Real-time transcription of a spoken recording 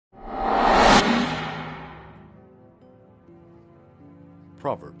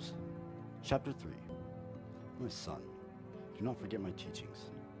Proverbs, chapter 3. My son, do not forget my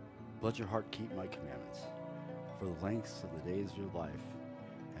teachings. Let your heart keep my commandments. For the lengths of the days of your life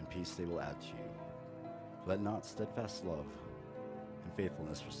and peace they will add to you. Let not steadfast love and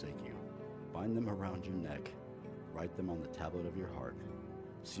faithfulness forsake you. Bind them around your neck. Write them on the tablet of your heart.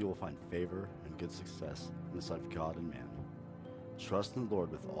 So you will find favor and good success in the sight of God and man. Trust in the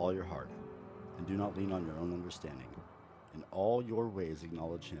Lord with all your heart, and do not lean on your own understanding. In all your ways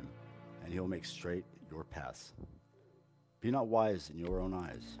acknowledge him, and he will make straight your paths. Be not wise in your own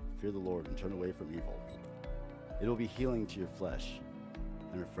eyes. Fear the Lord and turn away from evil. It will be healing to your flesh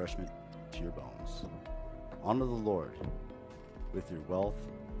and refreshment to your bones. Honor the Lord with your wealth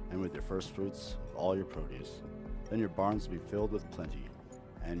and with your first fruits of all your produce. Then your barns will be filled with plenty,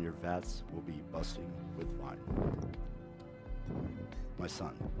 and your vats will be bursting with wine. My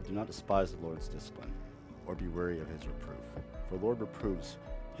son, do not despise the Lord's discipline, or be weary of his reproof. For the Lord reproves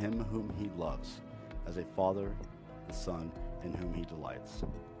him whom he loves, as a father the son in whom he delights.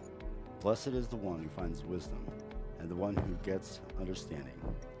 Blessed is the one who finds wisdom, and the one who gets understanding.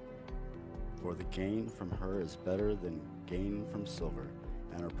 For the gain from her is better than gain from silver,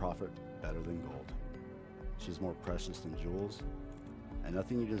 and her profit better than gold. She is more precious than jewels, and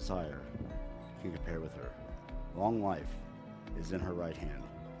nothing you desire can compare with her. Long life is in her right hand,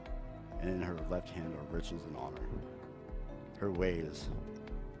 and in her left hand are riches and honor. Her ways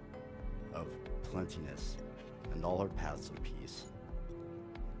of plenteousness, and all her paths of peace.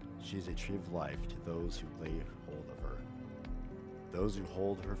 She is a tree of life to those who lay hold of her. Those who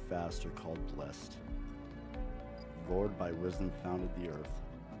hold her fast are called blessed. The Lord by wisdom founded the earth.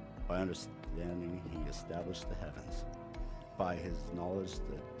 By understanding he established the heavens. By his knowledge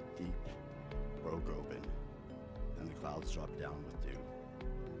the deep broke open, and the clouds dropped down with dew.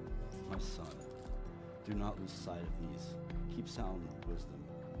 My son, do not lose sight of these. Keep sound wisdom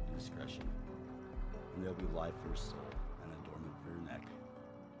and discretion, and there will be life for your soul and adornment for your neck.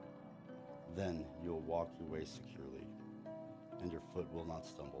 Then you will walk your way securely, and your foot will not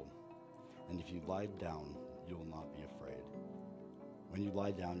stumble. And if you lie down, you will not be afraid. When you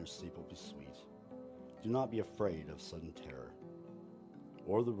lie down, your sleep will be sweet. Do not be afraid of sudden terror,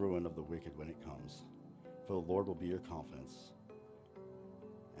 or the ruin of the wicked when it comes. For the Lord will be your confidence,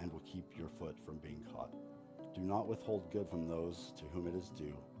 and will keep your foot from being caught. Do not withhold good from those to whom it is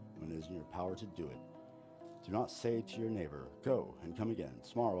due, when it is in your power to do it. Do not say to your neighbor, "Go and come again,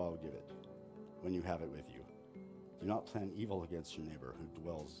 tomorrow I will give it," when you have it with you. Do not plan evil against your neighbor who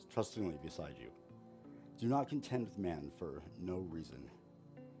dwells trustingly beside you. Do not contend with man for no reason,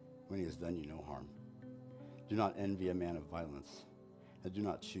 when he has done you no harm. Do not envy a man of violence, and do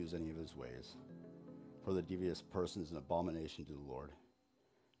not choose any of his ways. For the devious person is an abomination to the Lord,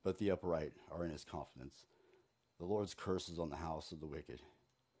 but the upright are in his confidence. The Lord's curse is on the house of the wicked,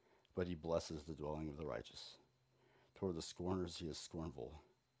 but he blesses the dwelling of the righteous. Toward the scorners he is scornful,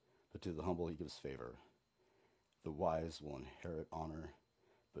 but to the humble he gives favor. The wise will inherit honor,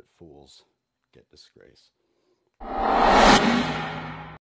 but fools get disgrace.